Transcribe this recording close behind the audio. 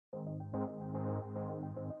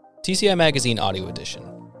TCI Magazine Audio Edition.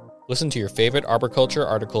 Listen to your favorite arboriculture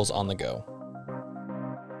articles on the go.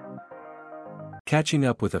 Catching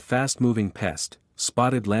up with a fast-moving pest,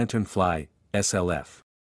 spotted lanternfly, SLF.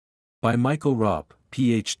 By Michael Robb,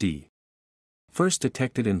 Ph.D. First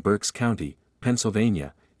detected in Berks County,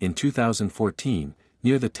 Pennsylvania, in 2014,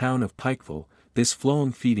 near the town of Pikeville, this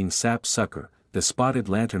phloem-feeding sapsucker, the spotted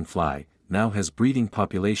lanternfly, now has breeding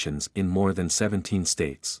populations in more than 17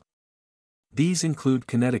 states. These include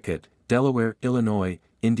Connecticut, Delaware, Illinois,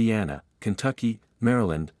 Indiana, Kentucky,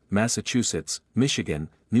 Maryland, Massachusetts, Michigan,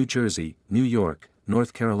 New Jersey, New York,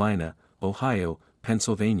 North Carolina, Ohio,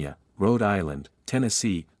 Pennsylvania, Rhode Island,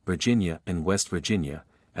 Tennessee, Virginia and West Virginia,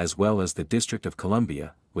 as well as the District of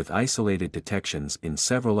Columbia, with isolated detections in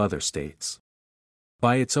several other states.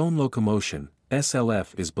 By its own locomotion,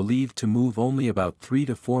 SLF is believed to move only about 3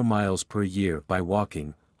 to 4 miles per year by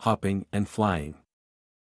walking, hopping and flying.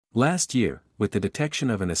 Last year, with the detection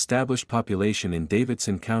of an established population in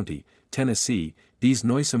Davidson County, Tennessee, these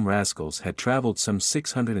noisome rascals had traveled some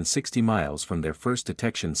 660 miles from their first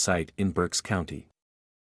detection site in Berks County.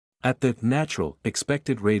 At the natural,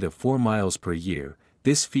 expected rate of 4 miles per year,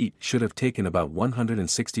 this feat should have taken about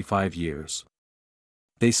 165 years.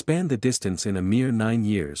 They spanned the distance in a mere 9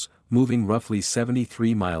 years, moving roughly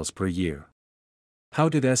 73 miles per year. How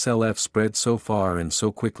did SLF spread so far and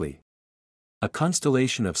so quickly? A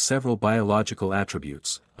constellation of several biological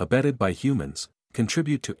attributes, abetted by humans,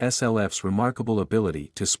 contribute to SLF's remarkable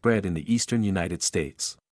ability to spread in the eastern United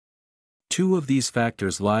States. Two of these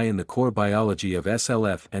factors lie in the core biology of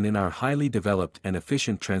SLF and in our highly developed and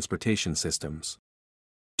efficient transportation systems.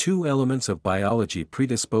 Two elements of biology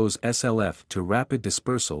predispose SLF to rapid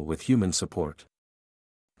dispersal with human support.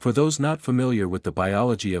 For those not familiar with the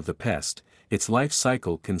biology of the pest, its life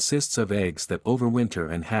cycle consists of eggs that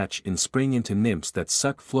overwinter and hatch in spring into nymphs that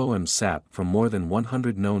suck phloem sap from more than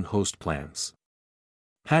 100 known host plants.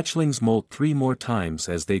 Hatchlings molt 3 more times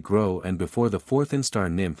as they grow, and before the fourth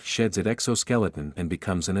instar nymph sheds its exoskeleton and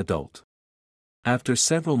becomes an adult. After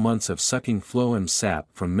several months of sucking phloem sap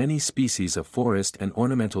from many species of forest and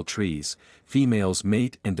ornamental trees, females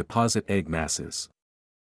mate and deposit egg masses.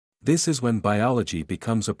 This is when biology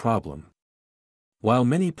becomes a problem. While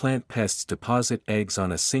many plant pests deposit eggs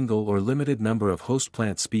on a single or limited number of host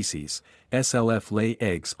plant species, SLF lay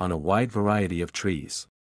eggs on a wide variety of trees.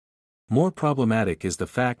 More problematic is the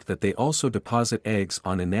fact that they also deposit eggs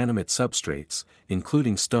on inanimate substrates,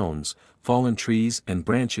 including stones, fallen trees and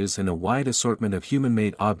branches, and a wide assortment of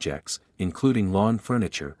human-made objects, including lawn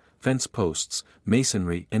furniture, fence posts,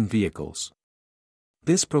 masonry and vehicles.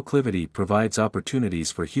 This proclivity provides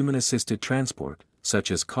opportunities for human-assisted transport,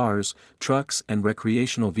 such as cars, trucks and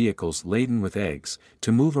recreational vehicles laden with eggs,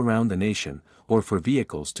 to move around the nation, or for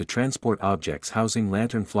vehicles to transport objects housing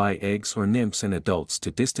lanternfly eggs or nymphs and adults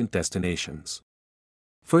to distant destinations.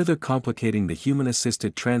 Further complicating the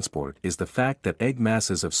human-assisted transport is the fact that egg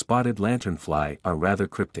masses of spotted lanternfly are rather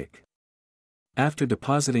cryptic. After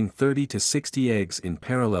depositing 30 to 60 eggs in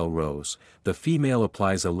parallel rows, the female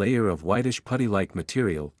applies a layer of whitish putty-like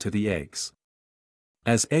material to the eggs.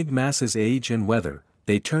 As egg masses age and weather,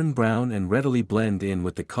 they turn brown and readily blend in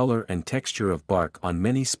with the color and texture of bark on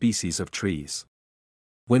many species of trees.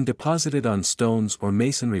 When deposited on stones or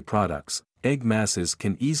masonry products, egg masses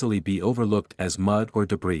can easily be overlooked as mud or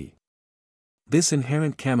debris. This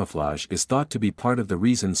inherent camouflage is thought to be part of the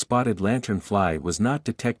reason spotted lanternfly was not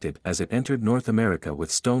detected as it entered North America with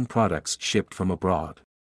stone products shipped from abroad.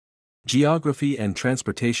 Geography and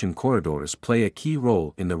transportation corridors play a key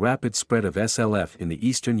role in the rapid spread of SLF in the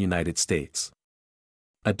eastern United States.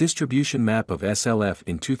 A distribution map of SLF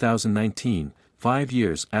in 2019, 5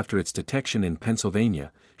 years after its detection in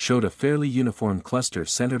Pennsylvania, showed a fairly uniform cluster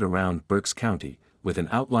centered around Berks County, with an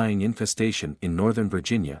outlying infestation in northern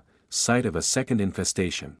Virginia, site of a second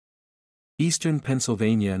infestation. Eastern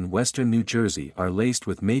Pennsylvania and western New Jersey are laced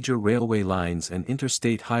with major railway lines and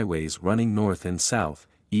interstate highways running north and south,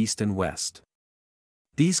 east and west.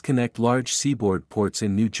 These connect large seaboard ports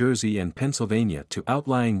in New Jersey and Pennsylvania to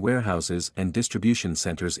outlying warehouses and distribution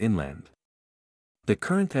centers inland. The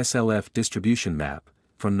current SLF distribution map,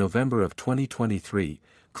 from November of 2023,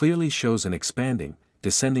 clearly shows an expanding,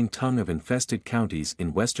 descending tongue of infested counties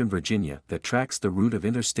in western Virginia that tracks the route of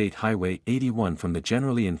Interstate Highway 81 from the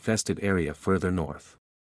generally infested area further north.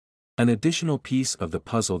 An additional piece of the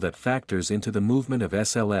puzzle that factors into the movement of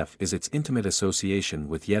SLF is its intimate association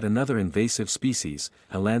with yet another invasive species,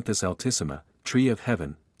 Ailanthus altissima, tree of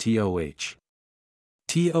heaven, TOH.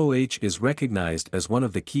 TOH is recognized as one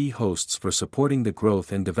of the key hosts for supporting the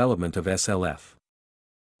growth and development of SLF.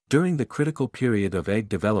 During the critical period of egg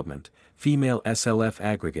development, female SLF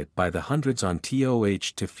aggregate by the hundreds on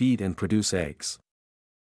TOH to feed and produce eggs.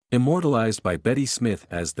 Immortalized by Betty Smith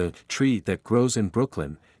as the tree that grows in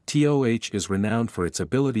Brooklyn, TOH is renowned for its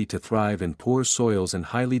ability to thrive in poor soils and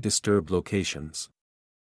highly disturbed locations.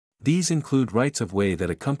 These include rights-of-way that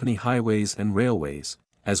accompany highways and railways,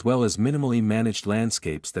 as well as minimally managed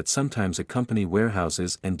landscapes that sometimes accompany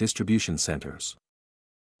warehouses and distribution centers.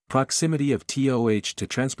 Proximity of TOH to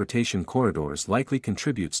transportation corridors likely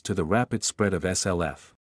contributes to the rapid spread of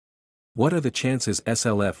SLF. What are the chances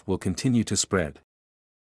SLF will continue to spread?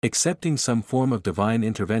 Excepting some form of divine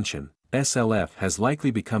intervention, SLF has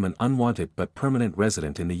likely become an unwanted but permanent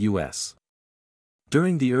resident in the U.S.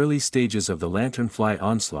 During the early stages of the lanternfly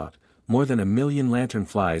onslaught, more than 1 million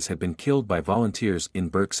lanternflies had been killed by volunteers in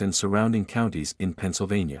Berks and surrounding counties in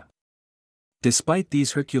Pennsylvania. Despite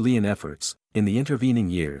these Herculean efforts, in the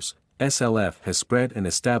intervening years, SLF has spread and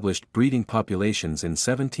established breeding populations in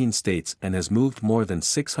 17 states and has moved more than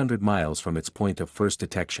 600 miles from its point of first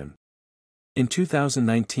detection. In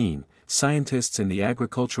 2019, scientists in the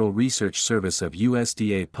Agricultural Research Service of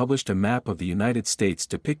USDA published a map of the United States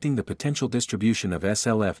depicting the potential distribution of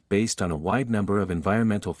SLF based on a wide number of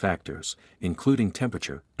environmental factors, including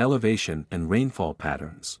temperature, elevation, and rainfall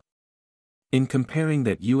patterns. In comparing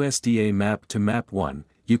that USDA map to Map 1,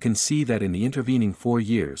 you can see that in the intervening 4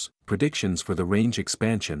 years, predictions for the range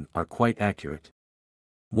expansion are quite accurate.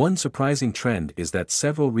 One surprising trend is that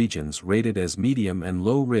several regions rated as medium and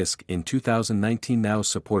low risk in 2019 now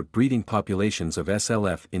support breeding populations of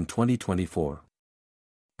SLF in 2024.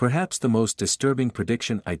 Perhaps the most disturbing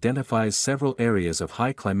prediction identifies several areas of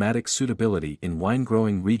high climatic suitability in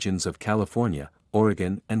wine-growing regions of California,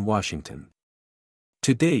 Oregon, and Washington.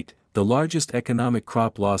 To date, the largest economic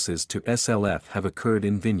crop losses to SLF have occurred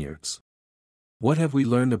in vineyards. What have we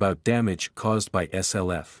learned about damage caused by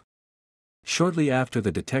SLF? Shortly after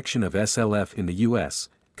the detection of SLF in the U.S.,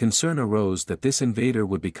 concern arose that this invader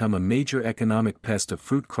would become a major economic pest of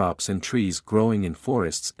fruit crops and trees growing in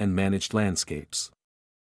forests and managed landscapes.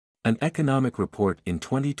 An economic report in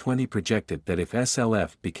 2020 projected that if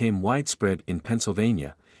SLF became widespread in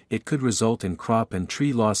Pennsylvania, it could result in crop and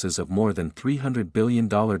tree losses of more than $300 billion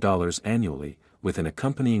annually, with an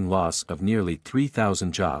accompanying loss of nearly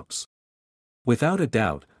 3,000 jobs. Without a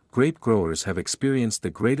doubt, grape growers have experienced the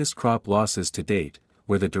greatest crop losses to date,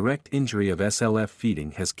 where the direct injury of SLF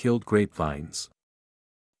feeding has killed grapevines.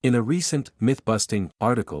 In a recent myth-busting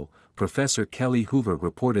article, Professor Kelly Hoover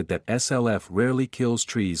reported that SLF rarely kills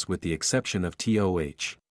trees with the exception of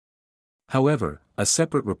TOH. However, a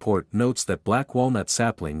separate report notes that black walnut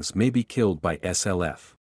saplings may be killed by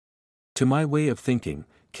SLF. To my way of thinking,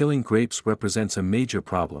 killing grapes represents a major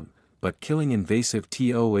problem, but killing invasive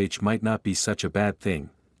TOH might not be such a bad thing,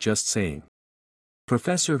 just saying.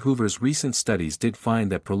 Professor Hoover's recent studies did find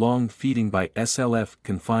that prolonged feeding by SLF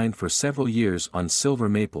confined for several years on silver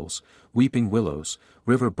maples, weeping willows,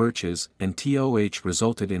 river birches, and TOH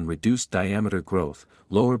resulted in reduced diameter growth,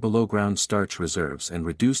 lower below-ground starch reserves and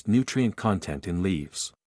reduced nutrient content in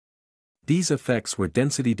leaves. These effects were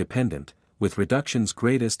density-dependent, with reductions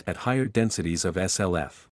greatest at higher densities of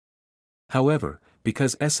SLF. However,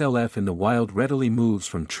 because SLF in the wild readily moves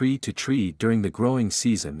from tree to tree during the growing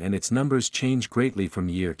season and its numbers change greatly from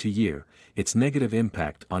year to year, its negative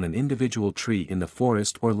impact on an individual tree in the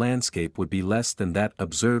forest or landscape would be less than that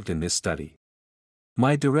observed in this study.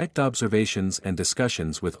 My direct observations and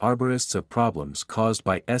discussions with arborists of problems caused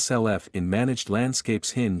by SLF in managed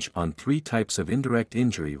landscapes hinge on 3 types of indirect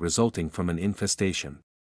injury resulting from an infestation.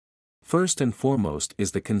 First and foremost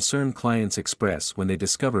is the concern clients express when they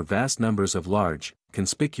discover vast numbers of large,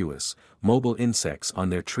 conspicuous, mobile insects on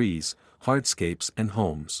their trees, hardscapes and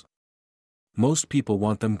homes. Most people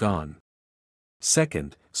want them gone.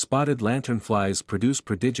 Second, spotted lanternflies produce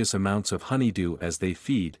prodigious amounts of honeydew as they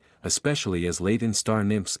feed, especially as laden star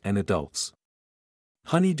nymphs and adults.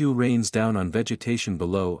 Honeydew rains down on vegetation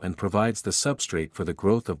below and provides the substrate for the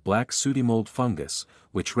growth of black sooty mold fungus,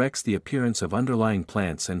 which wrecks the appearance of underlying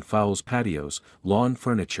plants and fouls patios, lawn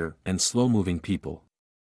furniture, and slow-moving people.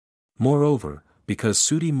 Moreover, because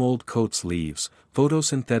sooty mold coats leaves,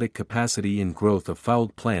 photosynthetic capacity in growth of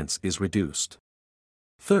fouled plants is reduced.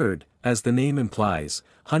 Third, as the name implies,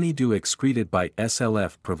 honeydew excreted by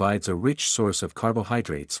SLF provides a rich source of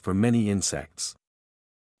carbohydrates for many insects.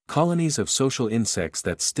 Colonies of social insects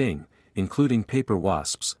that sting, including paper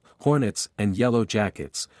wasps, hornets, and yellow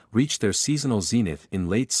jackets, reach their seasonal zenith in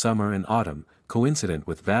late summer and autumn, coincident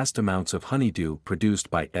with vast amounts of honeydew produced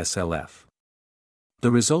by SLF. The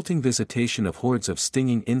resulting visitation of hordes of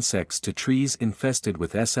stinging insects to trees infested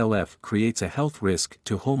with SLF creates a health risk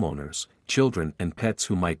to homeowners, children and pets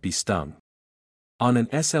who might be stung. On an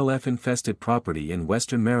SLF-infested property in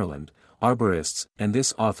western Maryland, arborists and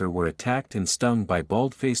this author were attacked and stung by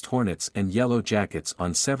bald-faced hornets and yellow jackets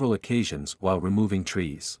on several occasions while removing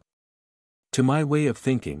trees. To my way of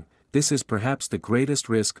thinking, this is perhaps the greatest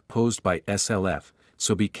risk posed by SLF,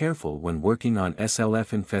 so be careful when working on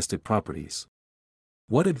SLF-infested properties.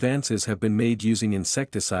 What advances have been made using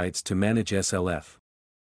insecticides to manage SLF?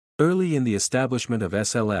 Early in the establishment of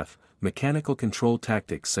SLF, mechanical control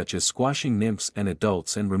tactics such as squashing nymphs and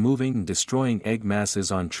adults and removing and destroying egg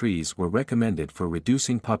masses on trees were recommended for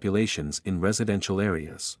reducing populations in residential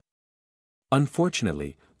areas.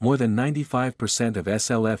 Unfortunately, more than 95% of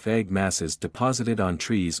SLF egg masses deposited on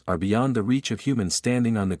trees are beyond the reach of humans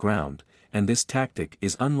standing on the ground, and this tactic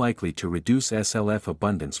is unlikely to reduce SLF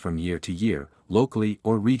abundance from year to year, locally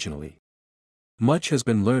or regionally. Much has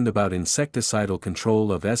been learned about insecticidal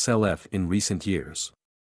control of SLF in recent years.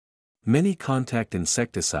 Many contact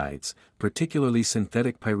insecticides, particularly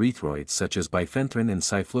synthetic pyrethroids such as bifenthrin and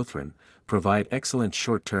cyflothrin, provide excellent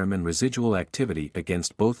short-term and residual activity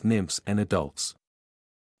against both nymphs and adults.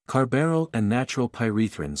 Carbaryl and natural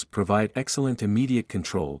pyrethrins provide excellent immediate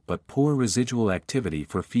control but poor residual activity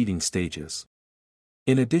for feeding stages.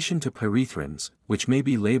 In addition to pyrethrins, which may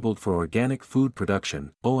be labeled for organic food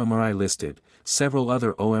production, OMRI listed, several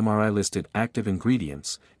other OMRI listed active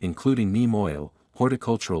ingredients, including neem oil,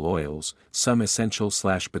 horticultural oils, some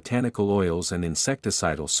essential/botanical oils and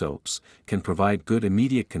insecticidal soaps, can provide good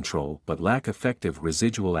immediate control but lack effective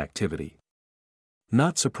residual activity.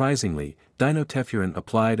 Not surprisingly, dinotephurin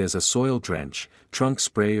applied as a soil drench, trunk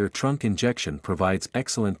spray or trunk injection provides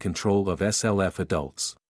excellent control of SLF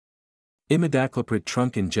adults. Imidacloprid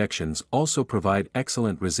trunk injections also provide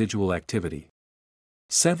excellent residual activity.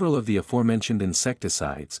 Several of the aforementioned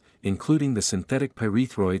insecticides, including the synthetic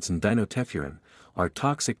pyrethroids and dinotephurin, are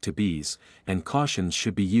toxic to bees, and cautions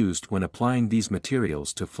should be used when applying these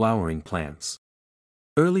materials to flowering plants.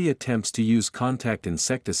 Early attempts to use contact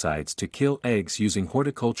insecticides to kill eggs using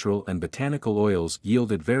horticultural and botanical oils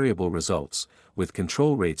yielded variable results, with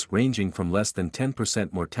control rates ranging from less than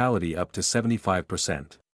 10% mortality up to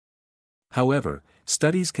 75%. However,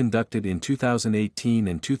 studies conducted in 2018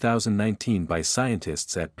 and 2019 by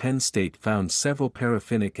scientists at Penn State found several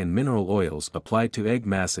paraffinic and mineral oils applied to egg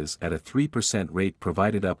masses at a 3% rate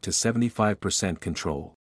provided up to 75%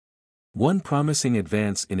 control. One promising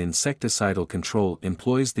advance in insecticidal control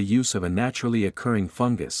employs the use of a naturally occurring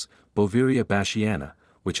fungus, Boveria bachiana,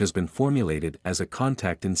 which has been formulated as a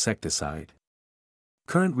contact insecticide.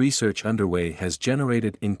 Current research underway has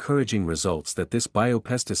generated encouraging results that this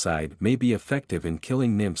biopesticide may be effective in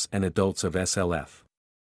killing nymphs and adults of SLF.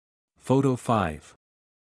 Photo 5.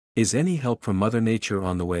 Is any help from Mother Nature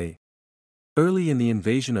on the way? Early in the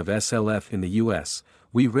invasion of SLF in the US,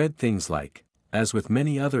 we read things like, as with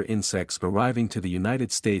many other insects arriving to the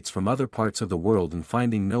United States from other parts of the world and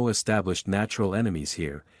finding no established natural enemies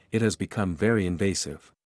here, it has become very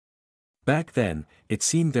invasive. Back then, it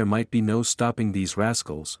seemed there might be no stopping these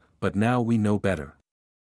rascals, but now we know better.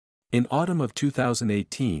 In autumn of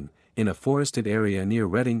 2018, in a forested area near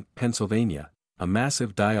Reading, Pennsylvania, a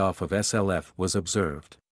massive die-off of SLF was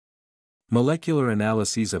observed. Molecular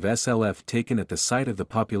analyses of SLF taken at the site of the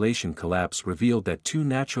population collapse revealed that two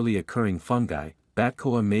naturally occurring fungi,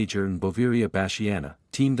 Batcoa major and Boveria bachiana,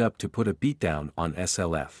 teamed up to put a beatdown on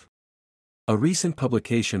SLF. A recent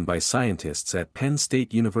publication by scientists at Penn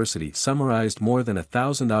State University summarized more than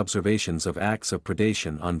 1,000 observations of acts of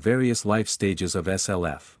predation on various life stages of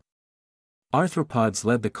SLF. Arthropods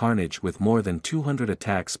led the carnage with more than 200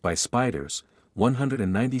 attacks by spiders,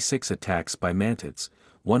 196 attacks by mantids,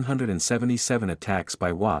 177 attacks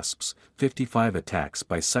by wasps, 55 attacks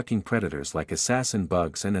by sucking predators like assassin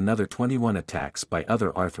bugs and another 21 attacks by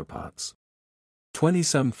other arthropods.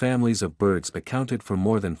 20-some families of birds accounted for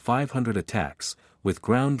more than 500 attacks, with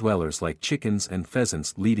ground dwellers like chickens and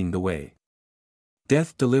pheasants leading the way.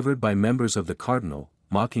 Death delivered by members of the cardinal,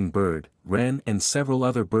 mockingbird, wren and several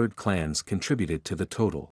other bird clans contributed to the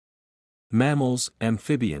total. Mammals,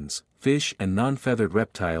 amphibians, fish and non-feathered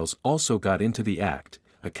reptiles also got into the act,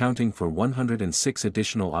 accounting for 106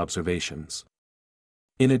 additional observations.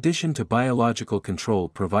 In addition to biological control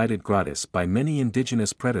provided gratis by many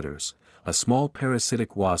indigenous predators, a small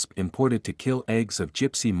parasitic wasp imported to kill eggs of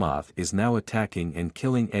gypsy moth is now attacking and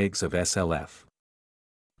killing eggs of SLF.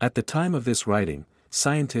 At the time of this writing,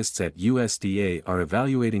 scientists at USDA are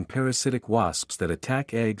evaluating parasitic wasps that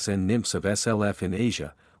attack eggs and nymphs of SLF in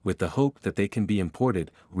Asia, with the hope that they can be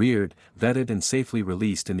imported, reared, vetted and safely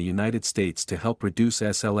released in the United States to help reduce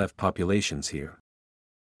SLF populations here.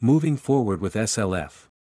 Moving forward with SLF.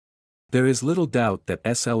 There is little doubt that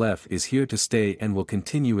SLF is here to stay and will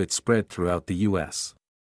continue its spread throughout the U.S.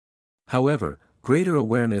 However, greater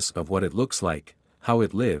awareness of what it looks like, how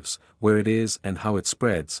it lives, where it is and how it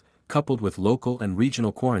spreads, coupled with local and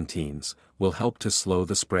regional quarantines, will help to slow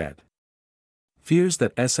the spread. Fears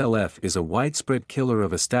that SLF is a widespread killer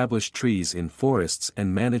of established trees in forests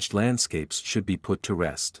and managed landscapes should be put to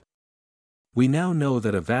rest. We now know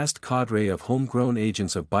that a vast cadre of homegrown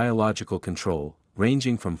agents of biological control,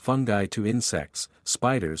 ranging from fungi to insects,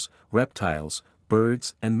 spiders, reptiles,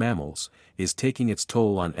 birds and mammals, is taking its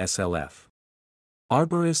toll on SLF.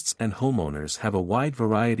 Arborists and homeowners have a wide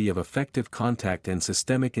variety of effective contact and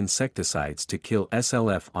systemic insecticides to kill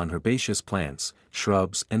SLF on herbaceous plants,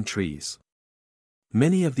 shrubs and trees.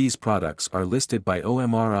 Many of these products are listed by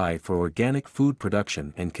OMRI for organic food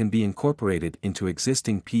production and can be incorporated into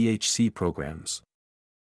existing PHC programs.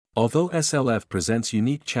 Although SLF presents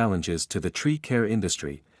unique challenges to the tree care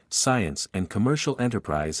industry, science and commercial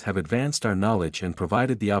enterprise have advanced our knowledge and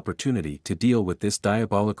provided the opportunity to deal with this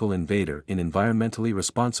diabolical invader in environmentally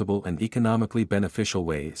responsible and economically beneficial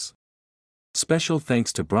ways. Special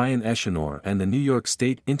thanks to Brian Eschenor and the New York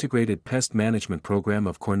State Integrated Pest Management Program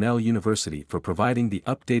of Cornell University for providing the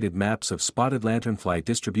updated maps of spotted lanternfly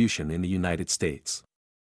distribution in the United States.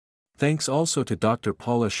 Thanks also to Dr.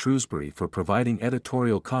 Paula Shrewsbury for providing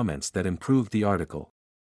editorial comments that improved the article.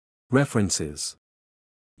 References: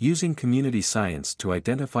 Using community science to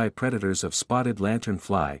identify predators of spotted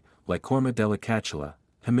lanternfly, Lycorma delicatula,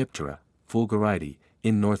 Hemiptera, fulgurite,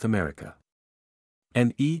 in North America.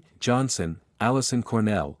 N. E. Johnson, Allison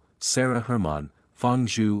Cornell, Sarah Herman, Fong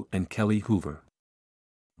Zhu and Kelly Hoover.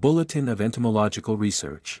 Bulletin of Entomological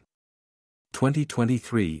Research.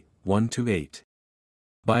 2023, 1-8.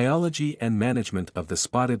 Biology and Management of the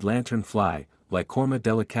Spotted Lanternfly, Lycorma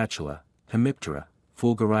delicatula, Hemiptera,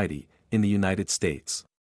 fulgurite, in the United States.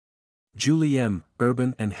 Julie M.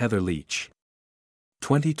 Urban and Heather Leach.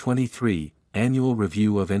 2023, Annual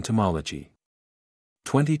Review of Entomology.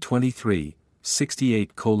 2023,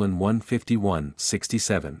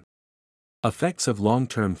 68:151-67. Effects of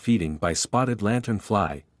long-term feeding by spotted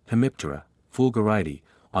lanternfly, Hemiptera, fulgurite,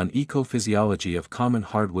 on ecophysiology of common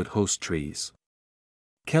hardwood host trees.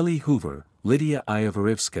 Kelly Hoover, Lydia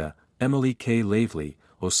Iavarivska, Emily K. Lavely,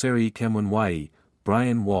 Oseri Kemwanwai,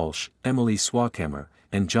 Brian Walsh, Emily Swakamer,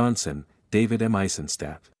 and Johnson, David M.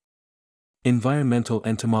 Eisenstadt. Environmental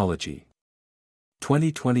Entomology.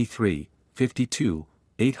 2023, 52,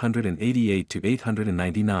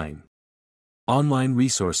 888-899. Online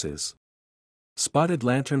resources. Spotted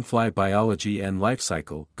lanternfly biology and life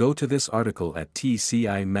cycle. Go to this article at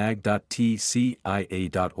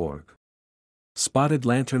tcimag.tcia.org. Spotted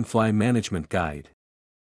lanternfly management guide.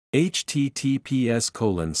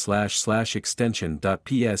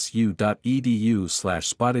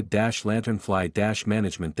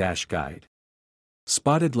 https://extension.psu.edu/spotted-lanternfly-management-guide.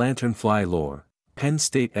 Spotted lanternfly lore. Penn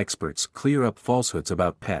State experts clear up falsehoods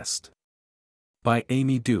about pest. By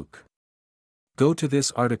Amy Duke. Go to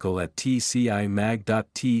this article at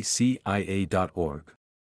tcimag.tcia.org.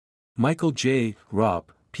 Michael J.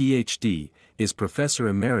 Robb, Ph.D., is Professor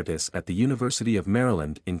Emeritus at the University of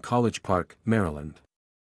Maryland in College Park, Maryland.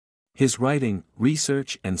 His writing,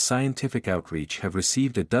 research and scientific outreach have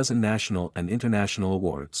received a dozen national and international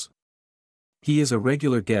awards. He is a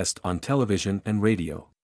regular guest on television and radio.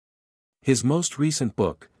 His most recent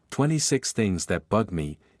book, 26 Things That Bug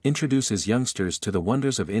Me, introduces youngsters to the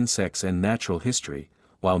wonders of insects and natural history,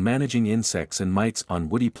 while managing insects and mites on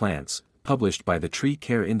woody plants, published by the Tree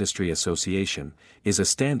Care Industry Association, is a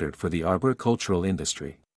standard for the arboricultural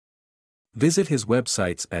industry. Visit his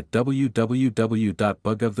websites at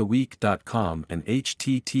www.bugoftheweek.com and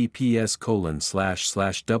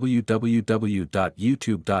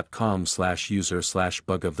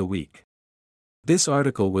https://www.youtube.com/user/bugoftheweek. This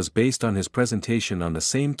article was based on his presentation on the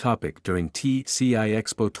same topic during TCI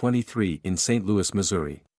Expo 23 in St. Louis,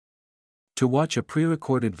 Missouri. To watch a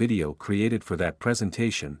pre-recorded video created for that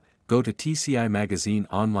presentation, go to TCI Magazine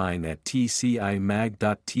online at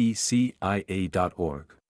tcimag.tcia.org.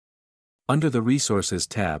 Under the Resources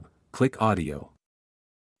tab, click Audio.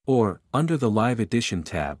 Or, under the Live Edition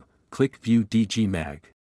tab, click View DG Mag.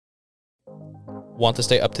 Want to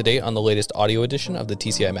stay up to date on the latest audio edition of the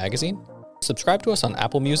TCI Magazine? Subscribe to us on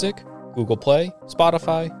Apple Music, Google Play,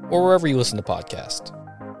 Spotify, or wherever you listen to podcasts.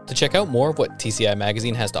 To check out more of what TCI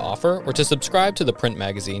Magazine has to offer, or to subscribe to the print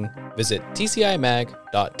magazine, visit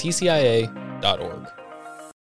tcimag.tcia.org.